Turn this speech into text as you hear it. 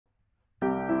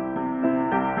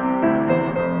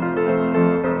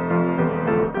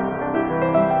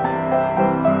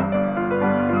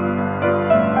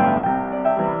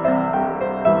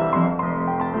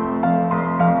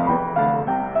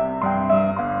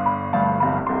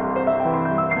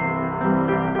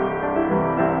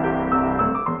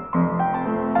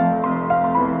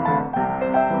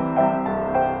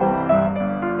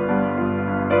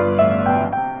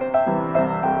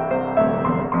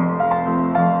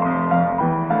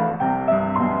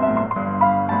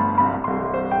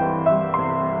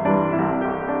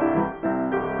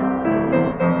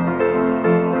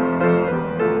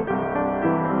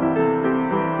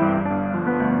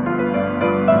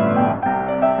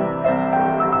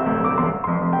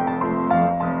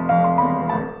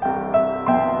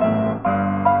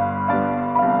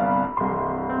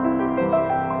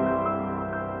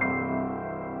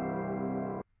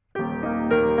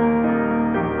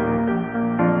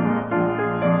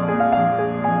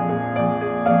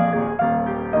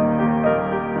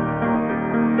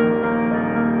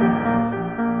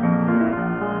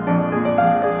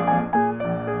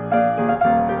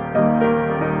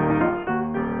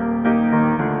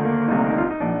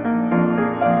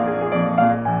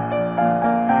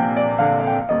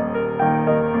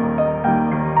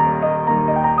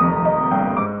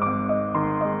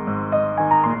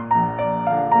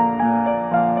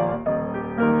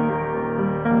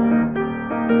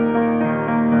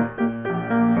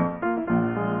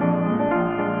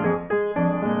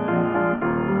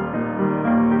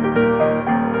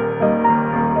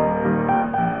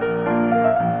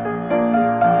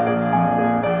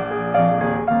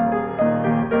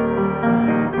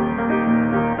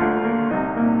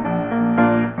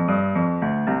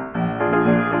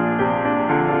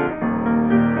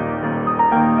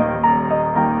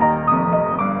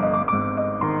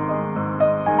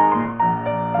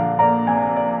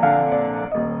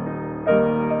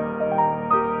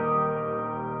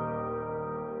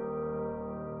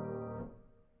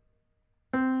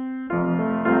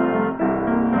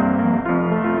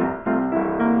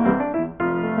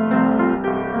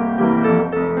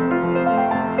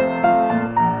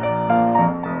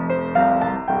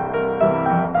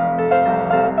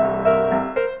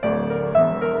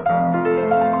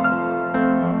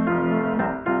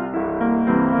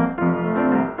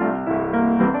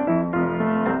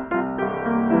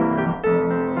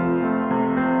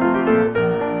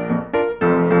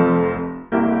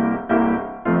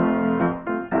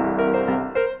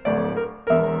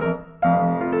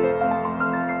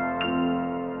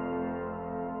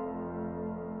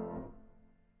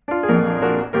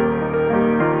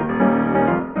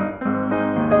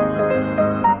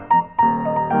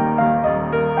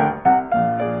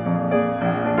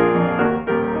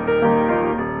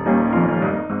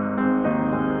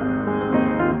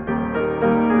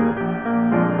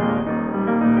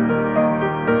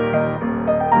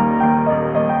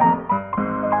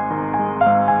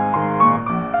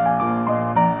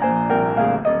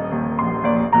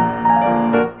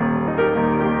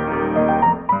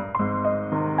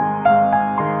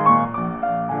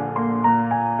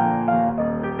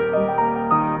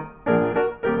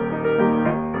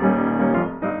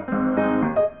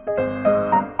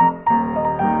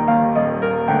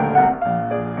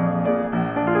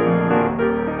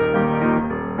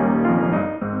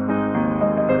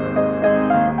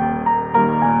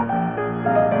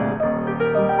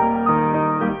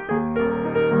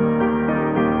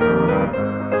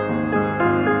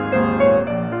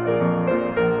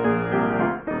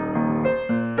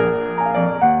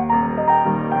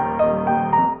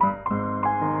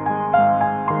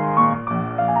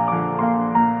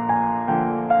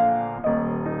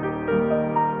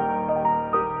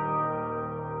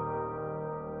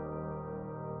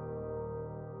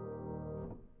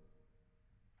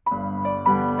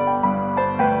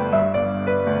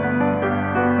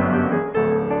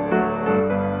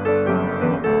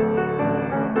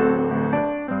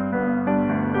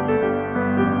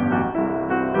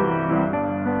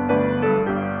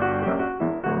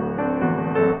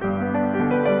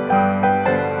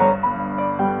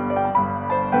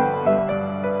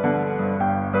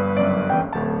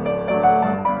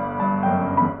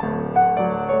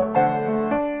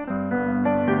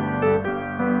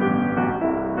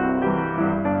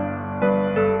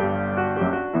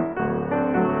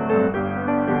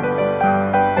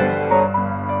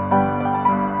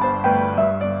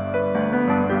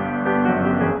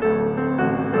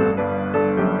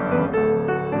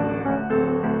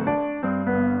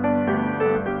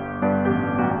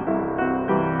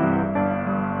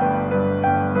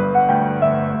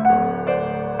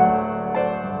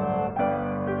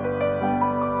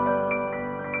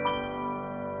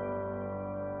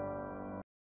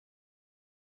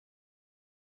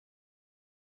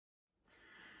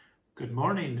Good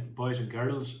morning, boys and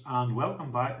girls, and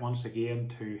welcome back once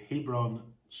again to Hebron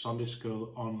Sunday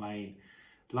School Online.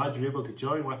 Glad you're able to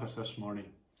join with us this morning.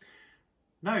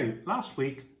 Now, last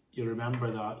week you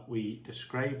remember that we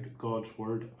described God's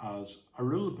Word as a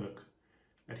rule book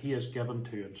that He has given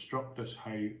to instruct us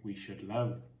how we should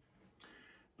live.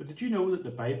 But did you know that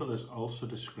the Bible is also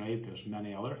described as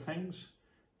many other things?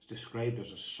 It's described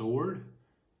as a sword,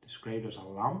 described as a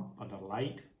lamp and a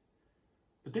light.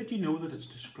 But did you know that it's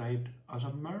described as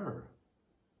a mirror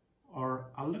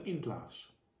or a looking glass?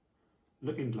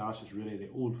 Looking glass is really the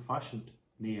old-fashioned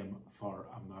name for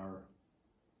a mirror.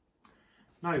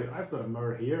 Now, I've got a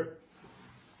mirror here,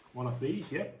 one of these,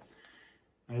 yeah.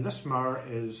 Now this mirror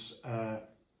is,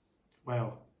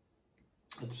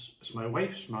 it's my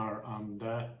wife's mirror, and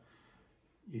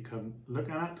you can look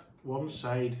at it. One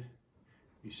side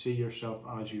you see yourself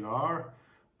as you are,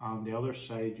 and the other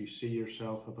side you see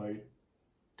yourself about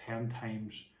 10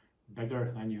 times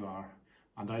bigger than you are,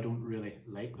 and I don't really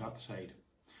like that side.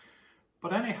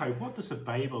 But anyhow, what does the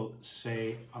Bible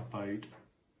say about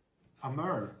a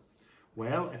mirror?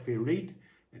 Well, if we read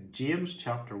in James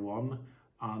chapter 1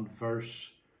 and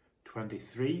verse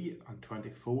 23 and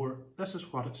 24, this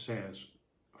is what it says.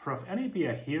 For if any be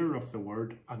a hearer of the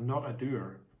word and not a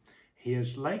doer, he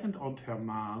is likened unto a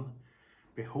man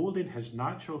beholding his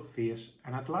natural face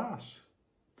in a glass.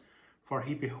 For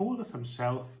he beholdeth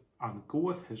himself, and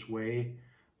goeth his way,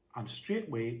 and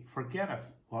straightway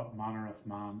forgetteth what manner of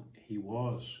man he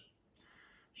was.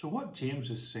 So what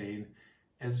James is saying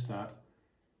is that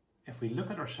if we look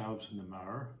at ourselves in the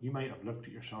mirror, you might have looked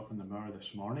at yourself in the mirror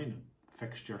this morning,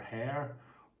 fixed your hair,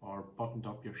 or buttoned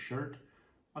up your shirt,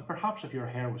 and perhaps if your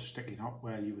hair was sticking up,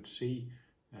 well, you would see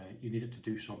you needed to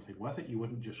do something with it. You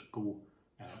wouldn't just go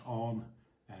out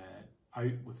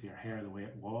with your hair the way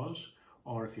it was.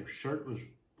 Or if your shirt was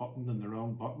buttoned in the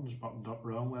wrong buttons, buttoned up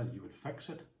wrong, well, you would fix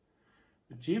it.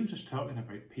 But James is talking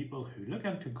about people who look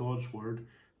into God's Word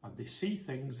and they see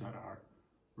things that are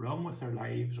wrong with their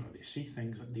lives, or they see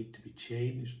things that need to be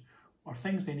changed, or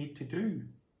things they need to do.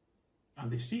 And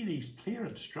they see these clear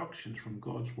instructions from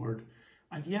God's Word,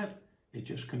 and yet they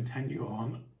just continue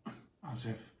on as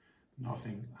if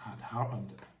nothing had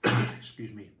happened.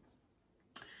 Excuse me.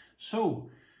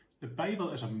 So, the Bible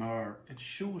is a mirror. It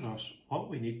shows us what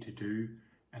we need to do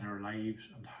in our lives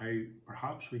and how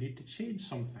perhaps we need to change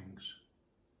some things.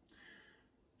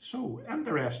 So,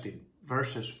 interesting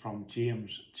verses from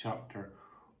James chapter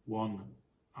 1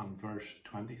 and verse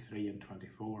 23 and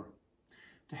 24.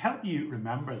 To help you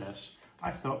remember this, I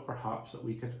thought perhaps that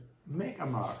we could make a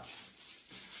mirror.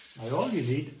 Now, all you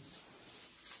need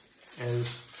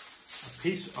is a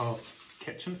piece of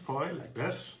kitchen foil like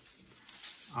this,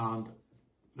 and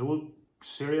the old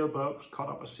cereal box, cut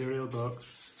up a cereal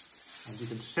box, and you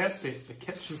can set the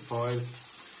kitchen foil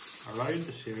around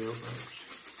the cereal box.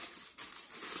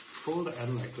 Fold it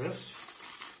in like this.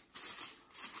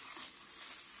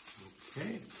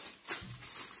 Okay.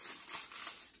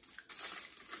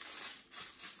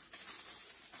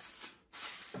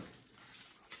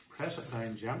 Press it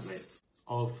down gently,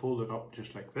 all folded up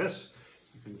just like this.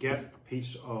 You can get a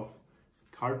piece of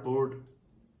cardboard,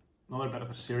 another bit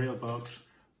of a cereal box,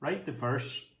 write the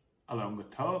verse along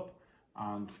the top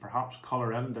and perhaps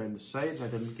colour in down the sides. I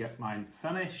didn't get mine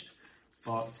finished,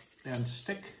 but then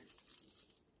stick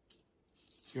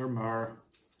your mirror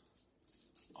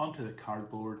onto the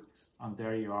cardboard, and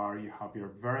there you are. You have your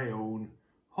very own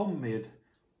homemade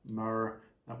mirror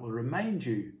that will remind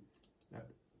you that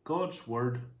God's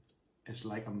Word is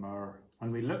like a mirror.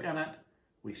 When we look in it,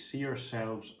 we see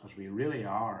ourselves as we really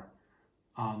are,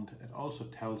 and it also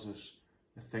tells us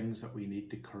the things that we need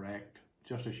to correct,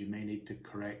 just as you may need to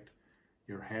correct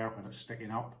your hair when it's sticking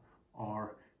up,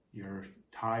 or your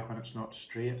tie when it's not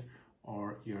straight,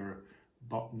 or your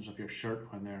buttons of your shirt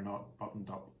when they're not buttoned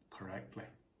up correctly.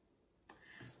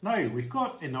 Now, we've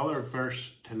got another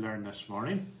verse to learn this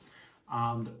morning,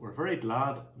 and we're very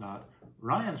glad that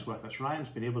Ryan's with us. Ryan's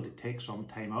been able to take some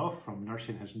time off from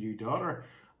nursing his new daughter,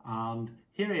 and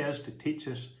here he is to teach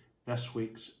us this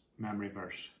week's memory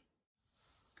verse.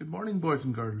 Good morning, boys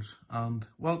and girls, and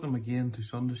welcome again to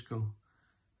Sunday School.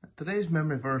 Today's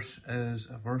memory verse is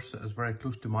a verse that is very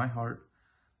close to my heart,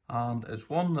 and it's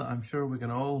one that I'm sure we can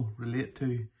all relate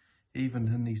to even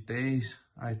in these days.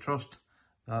 I trust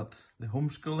that the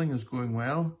homeschooling is going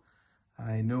well.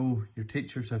 I know your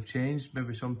teachers have changed.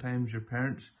 Maybe sometimes your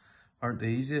parents aren't the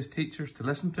easiest teachers to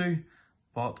listen to,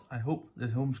 but I hope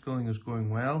that homeschooling is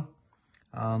going well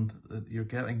and that you're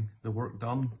getting the work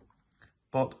done.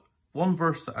 But one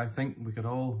verse that I think we could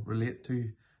all relate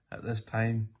to at this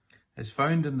time is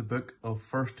found in the book of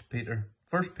 1 Peter.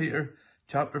 1 Peter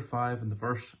chapter 5 and the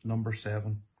verse number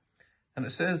 7. And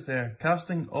it says there,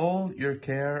 casting all your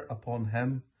care upon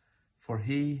him, for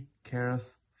he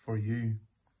careth for you.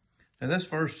 Now this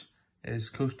verse is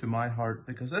close to my heart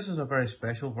because this is a very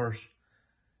special verse.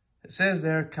 It says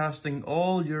there, casting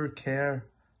all your care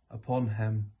upon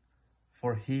him,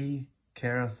 for he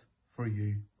careth for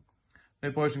you. Now,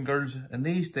 boys and girls, in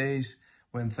these days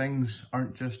when things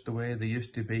aren't just the way they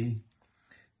used to be,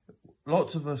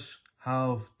 lots of us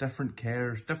have different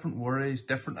cares, different worries,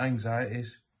 different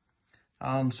anxieties.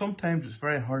 And sometimes it's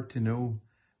very hard to know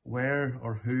where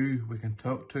or who we can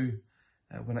talk to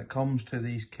when it comes to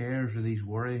these cares or these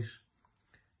worries.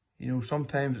 You know,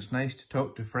 sometimes it's nice to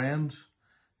talk to friends.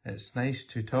 It's nice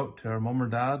to talk to our mum or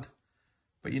dad.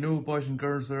 But you know, boys and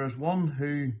girls, there is one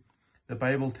who the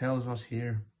Bible tells us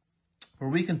here, where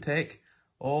we can take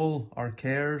all our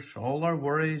cares, all our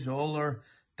worries, all our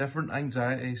different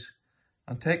anxieties,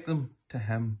 and take them to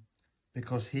him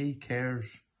because he cares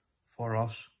for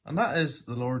us. And that is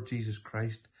the Lord Jesus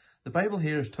Christ. The Bible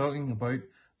here is talking about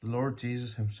the Lord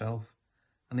Jesus himself.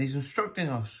 And he's instructing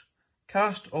us,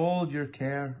 cast all your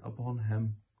care upon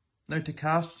him. Now, to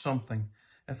cast something,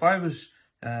 if I was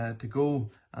to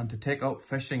go and to take up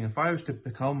fishing, if I was to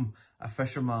become a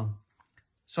fisherman,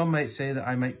 some might say that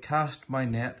I might cast my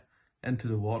net into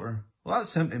the water. Well, that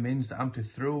simply means that I'm to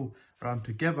throw or I'm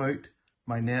to give out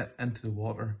my net into the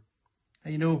water.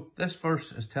 And you know, this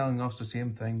verse is telling us the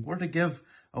same thing. We're to give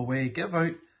away, give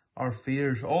out our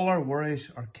fears, all our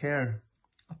worries, our care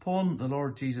upon the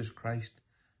Lord Jesus Christ.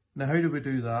 Now, how do we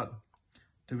do that?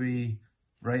 Do we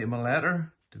write him a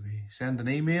letter? Do we send an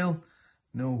email?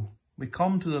 No, we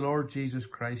come to the Lord Jesus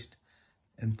Christ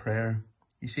in prayer.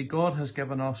 You see, God has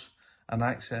given us an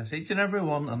access, each and every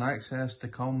one an access to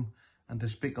come and to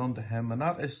speak unto him, and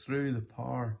that is through the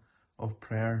power of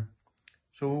prayer.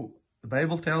 So the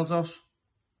Bible tells us,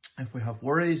 if we have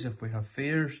worries, if we have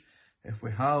fears, if we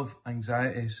have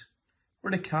anxieties,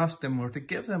 we're to cast them, we're to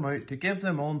give them out, to give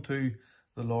them unto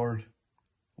the Lord.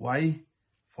 Why?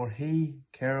 For he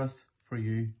careth for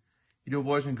you. You know,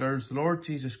 boys and girls, the Lord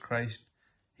Jesus Christ,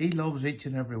 he loves each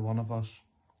and every one of us.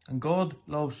 And God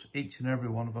loves each and every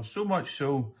one of us, so much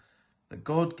so that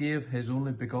God gave his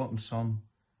only begotten Son,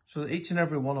 so that each and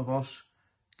every one of us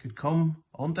could come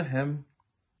unto him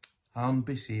and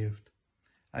be saved.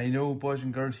 I know, boys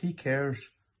and girls, he cares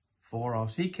for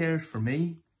us. He cares for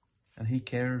me, and he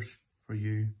cares for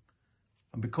you.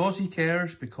 And because he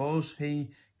cares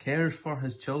for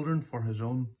his children, for his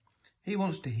own, he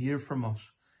wants to hear from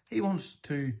us. He wants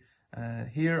to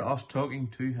hear us talking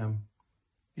to him.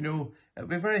 You know, it'd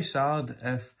be very sad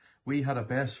if we had a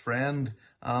best friend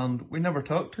and we never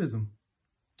talked to them.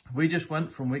 We just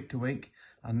went from week to week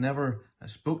and never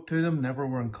spoke to them, never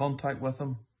were in contact with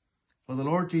them. Well, the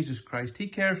Lord Jesus Christ, he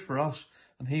cares for us,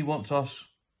 and he wants us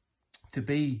to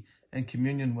be in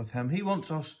communion with him. He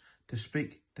wants us to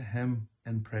speak to him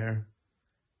in prayer.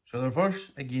 So the verse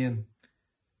again,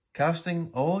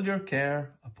 casting all your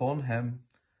care upon him,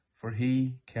 for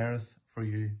he careth for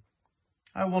you.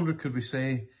 I wonder, could we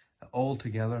say it all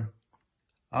together?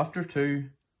 After 2,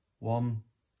 1,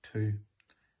 2.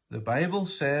 The Bible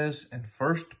says in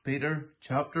 1 Peter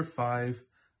chapter 5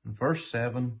 and verse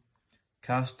 7,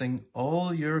 casting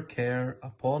all your care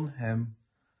upon him,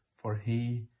 for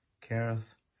he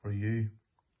careth for you.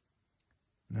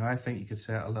 Now, I think you could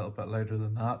say it a little bit louder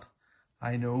than that.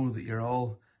 I know that you're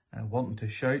all wanting to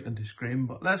shout and to scream,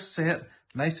 but let's say it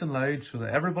nice and loud so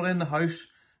that everybody in the house,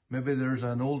 maybe there's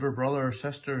an older brother or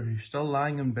sister who's still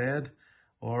lying in bed,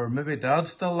 or maybe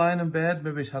dad's still lying in bed,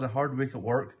 maybe he's had a hard week at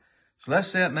work. So let's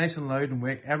say it nice and loud and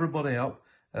wake everybody up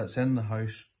that's in the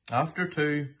house. After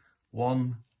 2,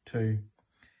 1, 2.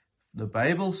 The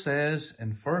Bible says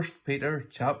in 1 Peter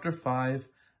chapter 5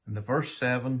 and the verse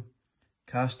 7,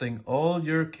 casting all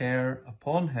your care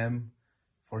upon him,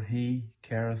 for he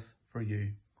careth for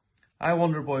you. I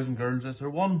wonder, boys and girls, is there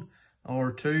one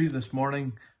or two this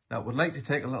morning that would like to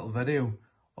take a little video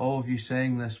of you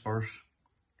saying this verse?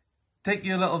 Take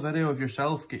you a little video of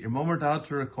yourself, get your mum or dad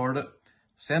to record it,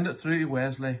 send it through to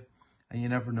Wesley, and you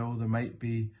never know, there might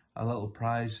be a little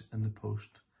prize in the post.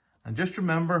 And just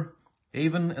remember,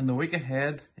 even in the week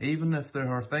ahead, even if there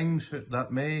are things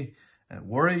that may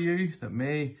worry you, that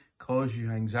may cause you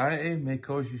anxiety, may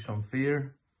cause you some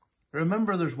fear,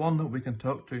 remember there's one that we can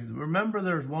talk to. Remember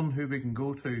there's one who we can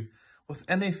go to with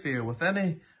any fear, with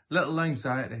any little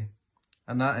anxiety,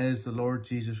 and that is the Lord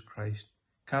Jesus Christ.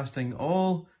 Casting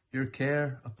all your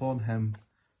care upon him,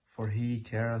 for he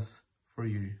careth for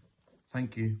you.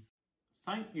 Thank you.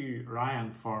 Thank you,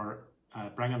 Ryan, for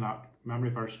bringing that memory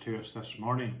verse to us this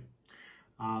morning.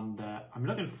 And I'm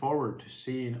looking forward to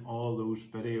seeing all those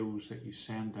videos that you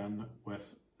send in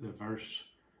with the verse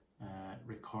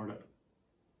recorded.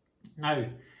 Now,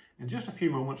 in just a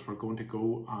few moments, we're going to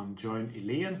go and join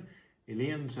Elaine.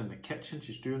 Elaine's in the kitchen.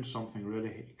 She's doing something really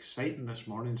exciting this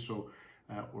morning, so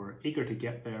we're eager to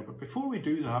get there. But before we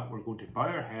do that, we're going to bow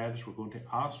our heads. We're going to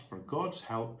ask for God's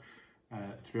help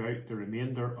throughout the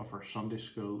remainder of our Sunday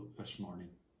school this morning.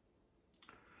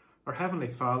 Our Heavenly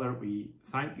Father, we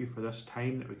thank you for this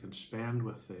time that we can spend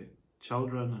with the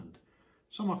children and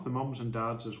some of the mums and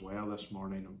dads as well this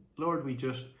morning. And Lord, we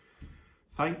just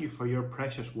thank you for your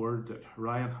precious word that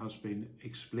Ryan has been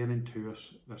explaining to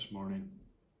us this morning.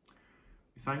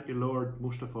 We thank you, Lord,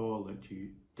 most of all, that you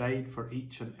died for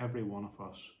each and every one of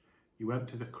us. You went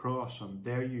to the cross and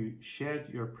there you shed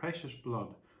your precious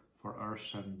blood for our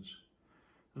sins.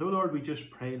 And, oh Lord, we just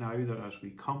pray now that as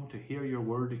we come to hear your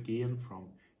word again from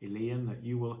Elaine, that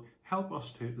you will help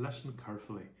us to listen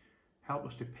carefully, help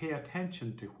us to pay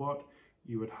attention to what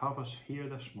you would have us hear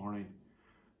this morning.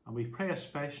 And we pray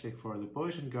especially for the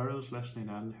boys and girls listening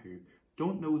in who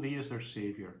don't know thee as their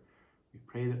Saviour. We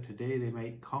pray that today they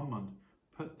might come and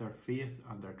put their faith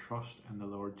and their trust in the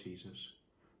Lord Jesus.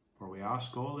 For we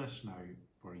ask all this now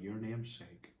for your name's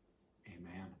sake.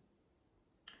 Amen.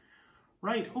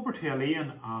 Right, over to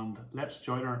Elaine and let's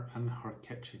join her in her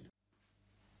kitchen.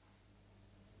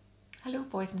 Hello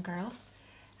boys and girls,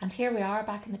 and here we are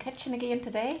back in the kitchen again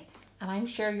today, and I'm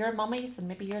sure your mummies and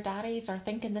maybe your daddies are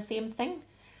thinking the same thing,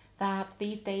 that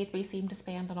these days we seem to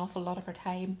spend an awful lot of our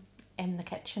time in the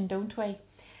kitchen, don't we?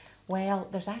 Well,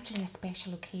 there's actually a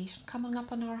special occasion coming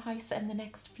up in our house in the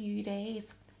next few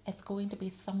days. It's going to be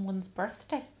someone's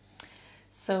birthday,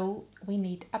 so we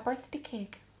need a birthday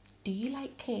cake. Do you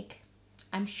like cake?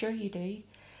 I'm sure you do.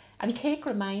 And cake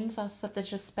reminds us that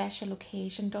there's a special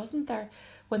occasion, doesn't there?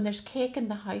 When there's cake in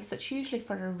the house, it's usually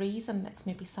for a reason. It's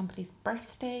maybe somebody's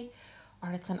birthday,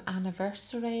 or it's an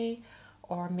anniversary,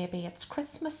 or maybe it's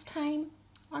Christmas time,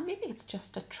 or maybe it's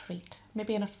just a treat.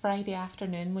 Maybe on a Friday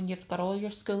afternoon when you've got all your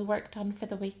schoolwork done for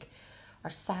the week, or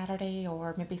Saturday,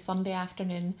 or maybe Sunday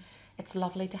afternoon, it's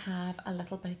lovely to have a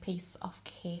little bit of piece of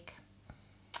cake.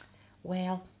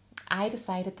 Well, I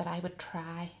decided that I would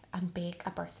try and bake a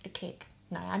birthday cake.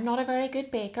 Now, I'm not a very good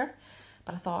baker,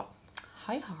 but I thought,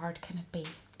 how hard can it be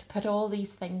to put all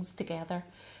these things together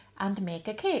and make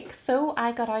a cake? So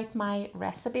I got out my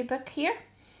recipe book here.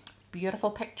 It's a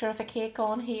beautiful picture of a cake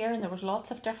on here, and there was lots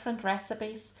of different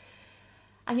recipes.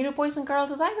 And you know, boys and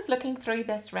girls, as I was looking through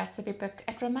this recipe book,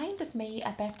 it reminded me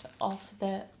a bit of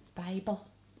the Bible.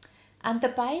 And the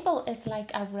Bible is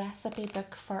like a recipe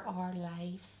book for our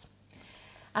lives.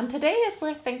 And today, as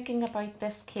we're thinking about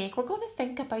this cake, we're going to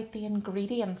think about the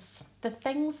ingredients, the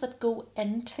things that go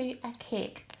into a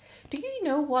cake. Do you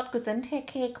know what goes into a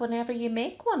cake whenever you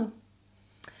make one?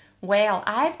 Well,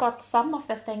 I've got some of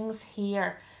the things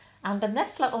here. And in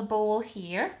this little bowl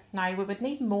here, now we would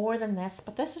need more than this,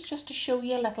 but this is just to show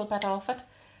you a little bit of it.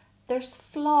 There's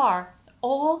flour.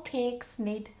 All cakes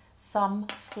need some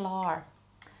flour.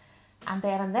 And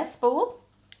then in this bowl,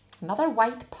 another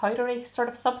white powdery sort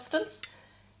of substance,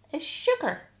 is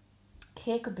sugar.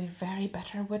 Cake would be very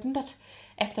bitter, wouldn't it,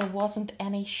 if there wasn't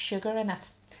any sugar in it.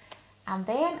 And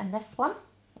then in this one,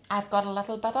 I've got a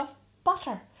little bit of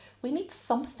butter. We need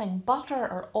something, butter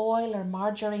or oil or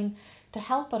margarine, to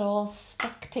help it all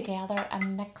stick together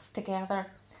and mix together.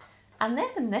 And then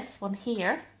in this one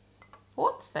here,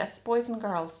 what's this, boys and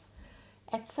girls?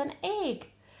 It's an egg.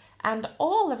 And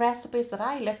all the recipes that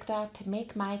I looked at to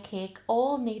make my cake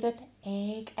all needed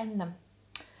egg in them.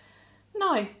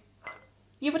 Now,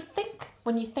 you would think,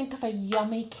 when you think of a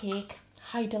yummy cake,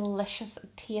 how delicious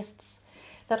it tastes,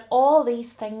 that all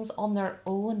these things on their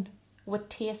own would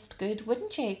taste good,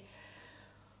 wouldn't you?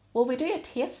 Will we do a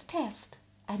taste test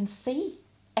and see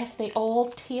if they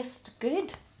all taste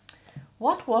good?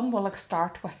 What one will I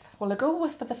start with? Will I go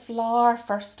with the flour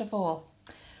first of all?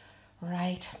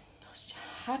 Right.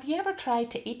 Have you ever tried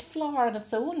to eat flour on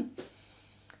its own?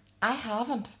 I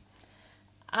haven't.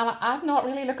 And I'm not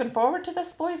really looking forward to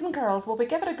this, boys and girls. Will we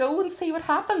give it a go and see what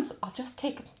happens? I'll just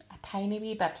take a tiny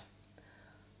wee bit.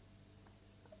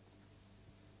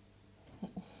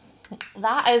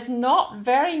 That is not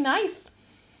very nice.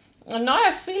 And now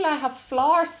I feel I have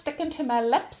flour sticking to my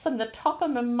lips and the top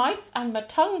of my mouth and my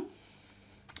tongue.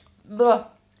 Ugh.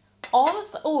 On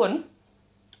its own,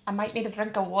 I might need a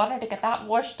drink of water to get that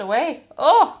washed away.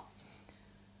 Oh!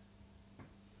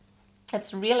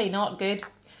 It's really not good.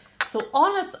 So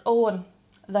on its own,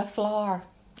 the flour,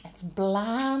 it's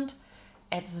bland,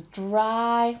 it's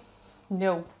dry.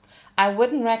 No, I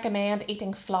wouldn't recommend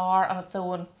eating flour on its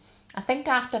own. I think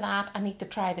after that I need to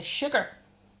try the sugar.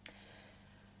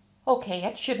 Okay,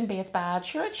 it shouldn't be as bad.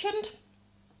 Sure it shouldn't.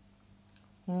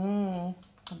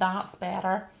 That's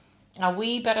better. A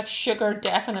wee bit of sugar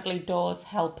definitely does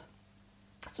help.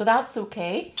 So that's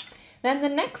okay. Then the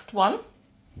next one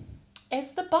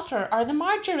is the butter or the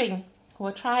margarine.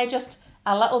 We'll try just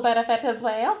a little bit of it as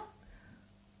well.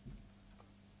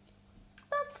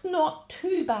 That's not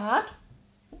too bad.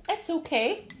 It's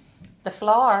okay. The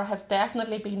flour has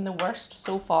definitely been the worst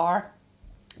so far.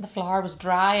 The flour was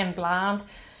dry and bland.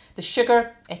 The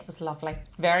sugar, it was lovely.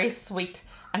 Very sweet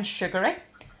and sugary.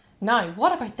 Now,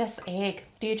 what about this egg?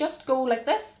 Do you just go like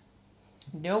this?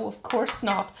 No, of course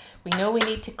not. We know we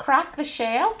need to crack the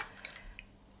shell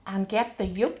and get the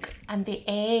yolk and the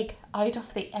egg out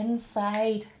of the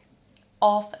inside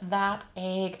of that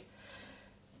egg.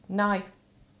 Now,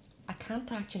 I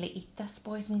can't actually eat this,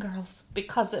 boys and girls,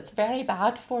 because it's very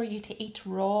bad for you to eat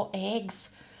raw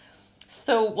eggs.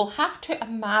 So we'll have to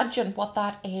imagine what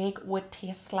that egg would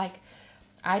taste like.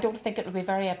 I don't think it would be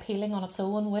very appealing on its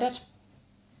own, would it?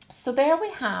 So there we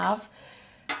have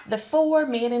the 4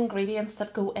 main ingredients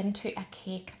that go into a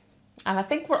cake. And I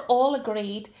think we're all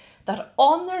agreed that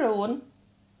on their own,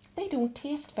 they don't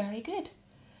taste very good.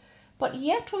 But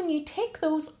yet when you take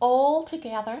those all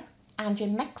together and you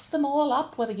mix them all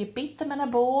up, whether you beat them in a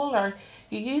bowl or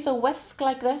you use a whisk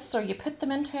like this or you put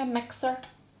them into a mixer,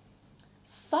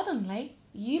 suddenly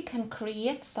you can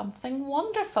create something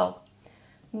wonderful.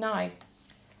 Now,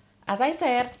 as I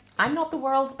said, I'm not the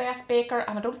world's best baker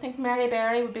and I don't think Mary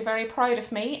Berry would be very proud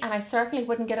of me, and I certainly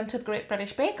wouldn't get into the Great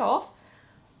British Bake Off.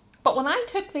 But when I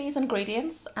took these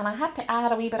ingredients and I had to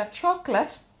add a wee bit of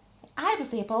chocolate, I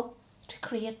was able to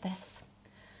create this.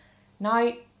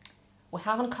 Now, we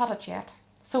haven't cut it yet,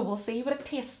 so we'll see what it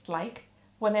tastes like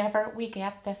whenever we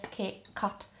get this cake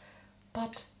cut.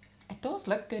 But it does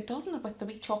look good, doesn't it, with the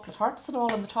wee chocolate hearts and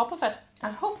all on the top of it.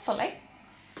 And hopefully,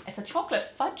 it's a chocolate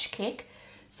fudge cake,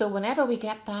 so whenever we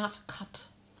get that cut,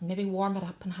 maybe warm it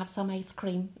up and have some ice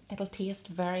cream, it'll taste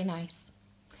very nice.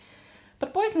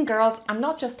 But boys and girls, I'm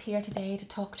not just here today to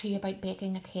talk to you about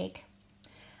baking a cake.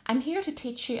 I'm here to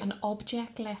teach you an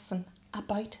object lesson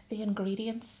about the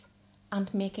ingredients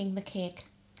and making the cake.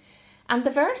 And the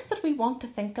verse that we want to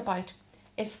think about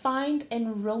is found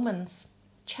in Romans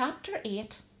chapter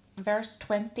 8, verse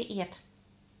 28.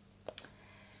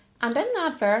 And in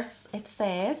that verse it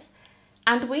says,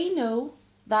 "And we know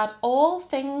that all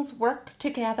things work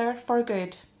together for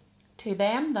good, to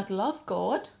them that love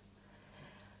God,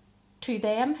 to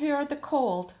them who are the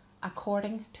called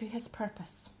according to his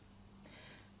purpose."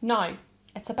 Now,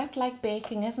 it's a bit like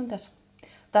baking, isn't it?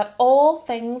 That all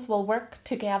things will work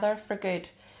together for good.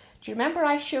 Do you remember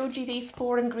I showed you these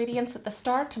 4 ingredients at the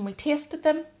start and we tasted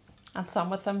them? And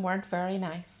some of them weren't very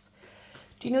nice.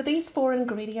 Do you know these 4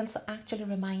 ingredients actually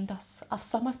remind us of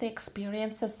some of the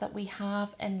experiences that we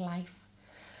have in life?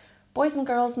 Boys and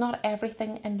girls, not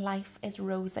everything in life is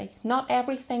rosy. Not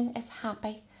everything is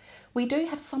happy. We do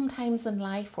have some times in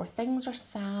life where things are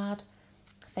sad,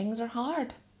 things are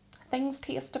hard, things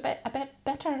taste a bit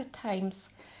bitter at times.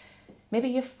 Maybe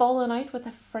you've fallen out with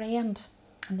a friend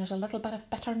and there's a little bit of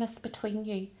bitterness between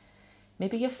you.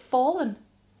 Maybe you've fallen.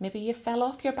 Maybe you fell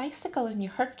off your bicycle and you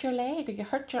hurt your leg or you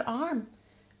hurt your arm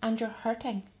and you're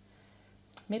hurting.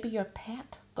 Maybe your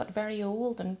pet got very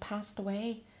old and passed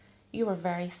away. You were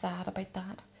very sad about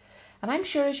that. And I'm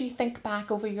sure as you think back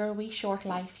over your wee short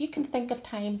life, you can think of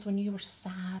times when you were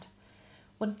sad,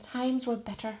 when times were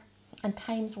bitter and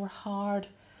times were hard.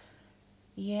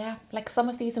 Yeah, like some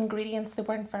of these ingredients, they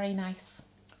weren't very nice.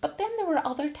 But then there were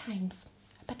other times,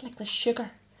 a bit like the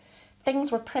sugar.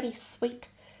 Things were pretty sweet.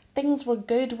 Things were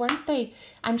good, weren't they?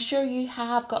 I'm sure you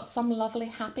have got some lovely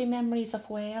happy memories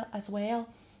as well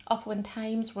of when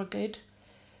times were good,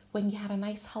 when you had a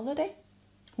nice holiday.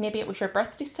 Maybe it was your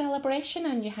birthday celebration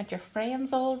and you had your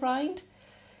friends all round.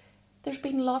 There's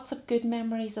been lots of good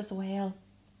memories as well.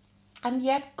 And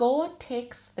yet God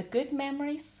takes the good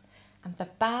memories and the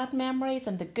bad memories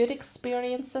and the good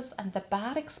experiences and the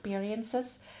bad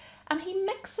experiences and he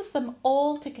mixes them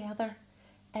all together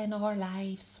in our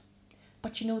lives.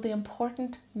 But you know, the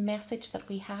important message that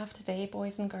we have today,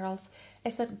 boys and girls,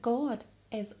 is that God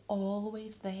is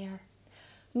always there.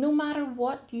 No matter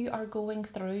what you are going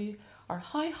through or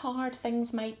how hard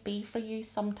things might be for you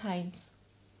sometimes,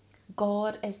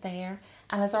 God is there.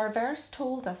 And as our verse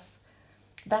told us,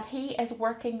 that he is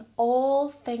working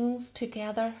all things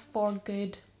together for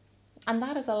good. And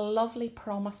that is a lovely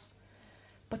promise.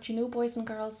 But you know, boys and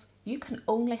girls, you can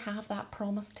only have that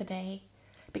promise today.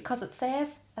 Because it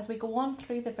says, as we go on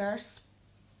through the verse,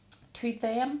 to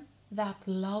them that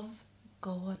love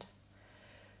God.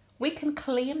 We can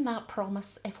claim that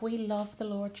promise if we love the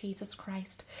Lord Jesus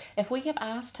Christ, if we have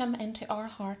asked him into our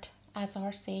heart as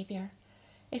our Saviour.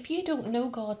 If you don't know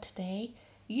God today,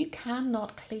 you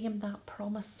cannot claim that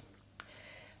promise.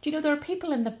 Do you know there are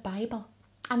people in the Bible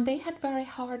and they had very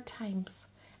hard times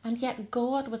and yet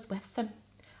God was with them?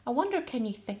 I wonder, can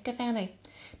you think of any?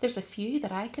 There's a few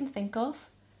that I can think of.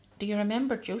 Do you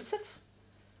remember Joseph?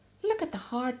 Look at the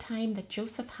hard time that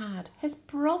Joseph had. His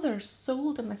brothers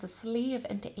sold him as a slave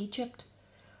into Egypt.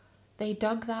 They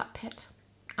dug that pit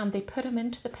and they put him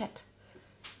into the pit.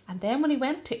 And then when he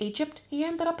went to Egypt, he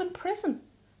ended up in prison.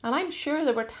 And I'm sure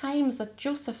there were times that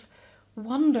Joseph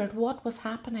wondered what was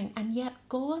happening, and yet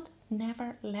God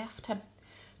never left him.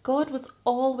 God was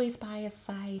always by his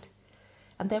side.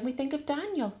 And then we think of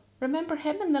Daniel. Remember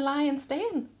him in the lion's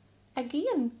den?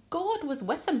 Again, God was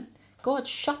with him. God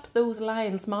shut those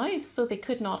lions' mouths so they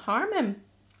could not harm him.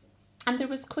 And there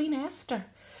was Queen Esther.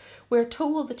 We're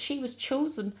told that she was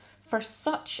chosen for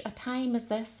such a time as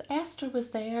this. Esther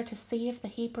was there to save the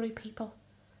Hebrew people.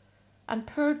 And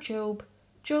poor Job.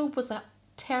 Job was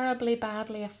terribly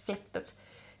badly afflicted.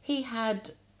 He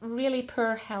had really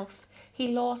poor health. He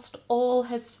lost all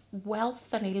his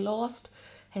wealth and he lost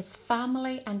his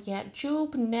family, and yet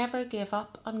Job never gave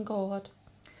up on God.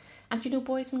 And you know,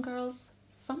 boys and girls,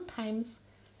 sometimes,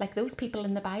 like those people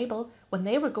in the Bible, when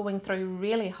they were going through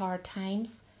really hard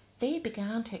times, they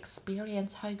began to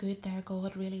experience how good their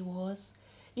God really was.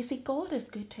 You see, God is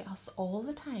good to us all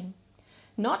the time.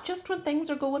 Not just when things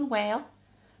are going well,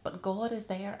 but God is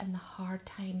there in the hard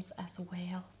times as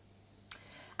well.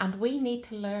 And we need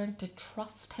to learn to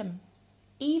trust him,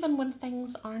 even when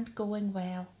things aren't going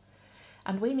well.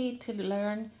 And we need to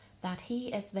learn that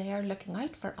he is there looking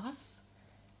out for us,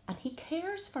 and he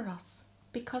cares for us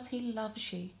because he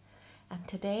loves you. And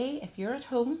today, if you're at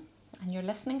home and you're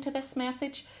listening to this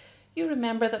message, you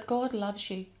remember that God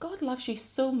loves you. God loves you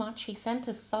so much, he sent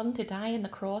his son to die on the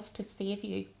cross to save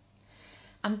you.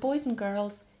 And boys and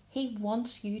girls, he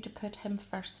wants you to put him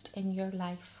first in your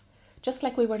life. Just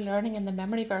like we were learning in the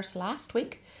memory verse last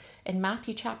week, in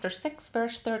Matthew chapter 6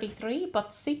 verse 33,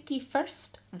 but seek ye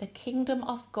first the kingdom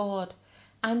of God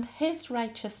and his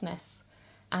righteousness,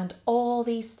 and all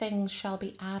these things shall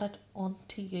be added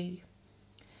unto you.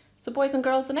 So boys and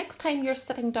girls, the next time you're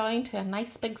sitting down to a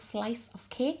nice big slice of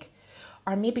cake,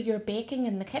 or maybe you're baking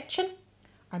in the kitchen,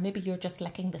 or maybe you're just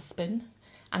licking the spoon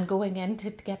and going in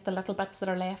to get the little bits that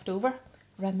are left over,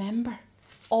 remember,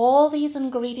 all these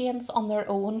ingredients on their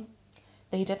own,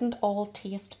 they didn't all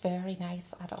taste very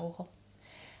nice at all.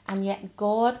 And yet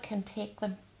God can take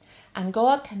them and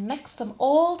God can mix them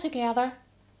all together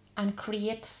and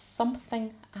create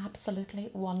something absolutely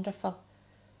wonderful.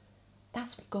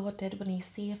 That's what God did when he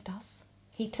saved us.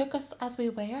 He took us as we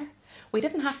were. We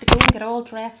didn't have to go and get all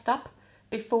dressed up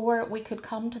before we could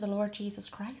come to the Lord Jesus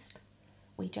Christ.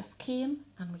 We just came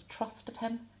and we trusted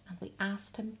him and we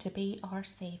asked him to be our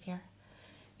Saviour.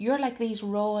 You're like these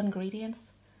raw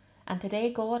ingredients. And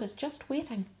today God is just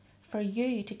waiting for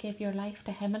you to give your life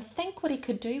to him, and think what he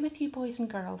could do with you, boys and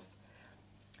girls.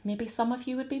 Maybe some of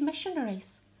you would be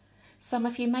missionaries. Some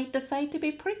of you might decide to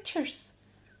be preachers.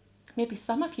 Maybe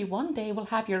some of you one day will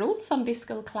have your own Sunday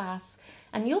school class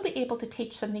and you'll be able to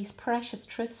teach them these precious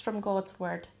truths from God's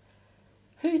word.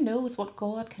 Who knows what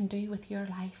God can do with your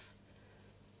life?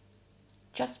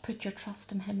 Just put your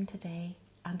trust in him today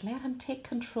and let him take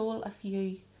control of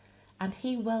you, and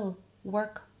he will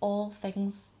work all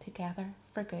things together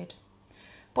for good.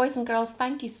 Boys and girls,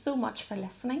 thank you so much for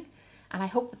listening, and I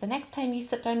hope that the next time you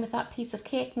sit down with that piece of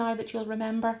cake now that you'll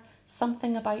remember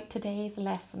something about today's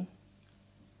lesson.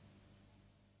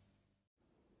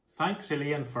 Thanks,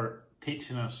 Elaine, for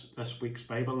teaching us this week's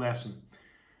Bible lesson.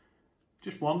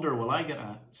 Just wonder, will I get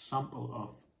a sample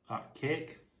of that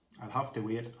cake? I'll have to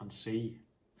wait and see.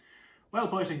 Well,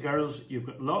 boys and girls, you've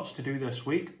got lots to do this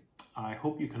week. I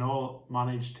hope you can all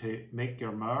manage to make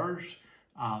your Mars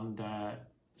and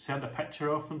send a picture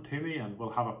of them to me, and we'll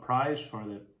have a prize for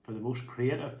the most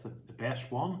creative, the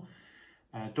best one.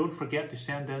 Don't forget to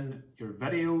send in your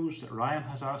videos that Ryan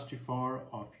has asked you for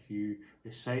of you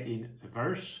reciting the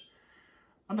verse.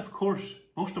 And of course,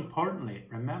 most importantly,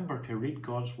 remember to read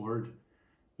God's Word.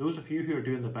 Those of you who are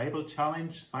doing the Bible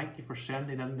Challenge, thank you for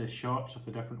sending in the shots of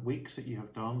the different weeks that you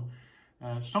have done.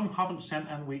 Some haven't sent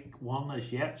in week 1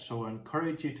 as yet, so I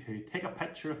encourage you to take a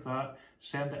picture of that,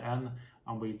 send it in,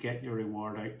 and we'll get your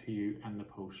reward out to you in the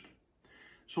post.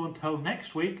 So until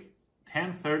next week,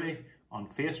 10:30 on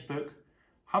Facebook,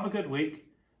 have a good week,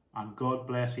 and God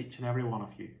bless each and every one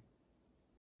of you.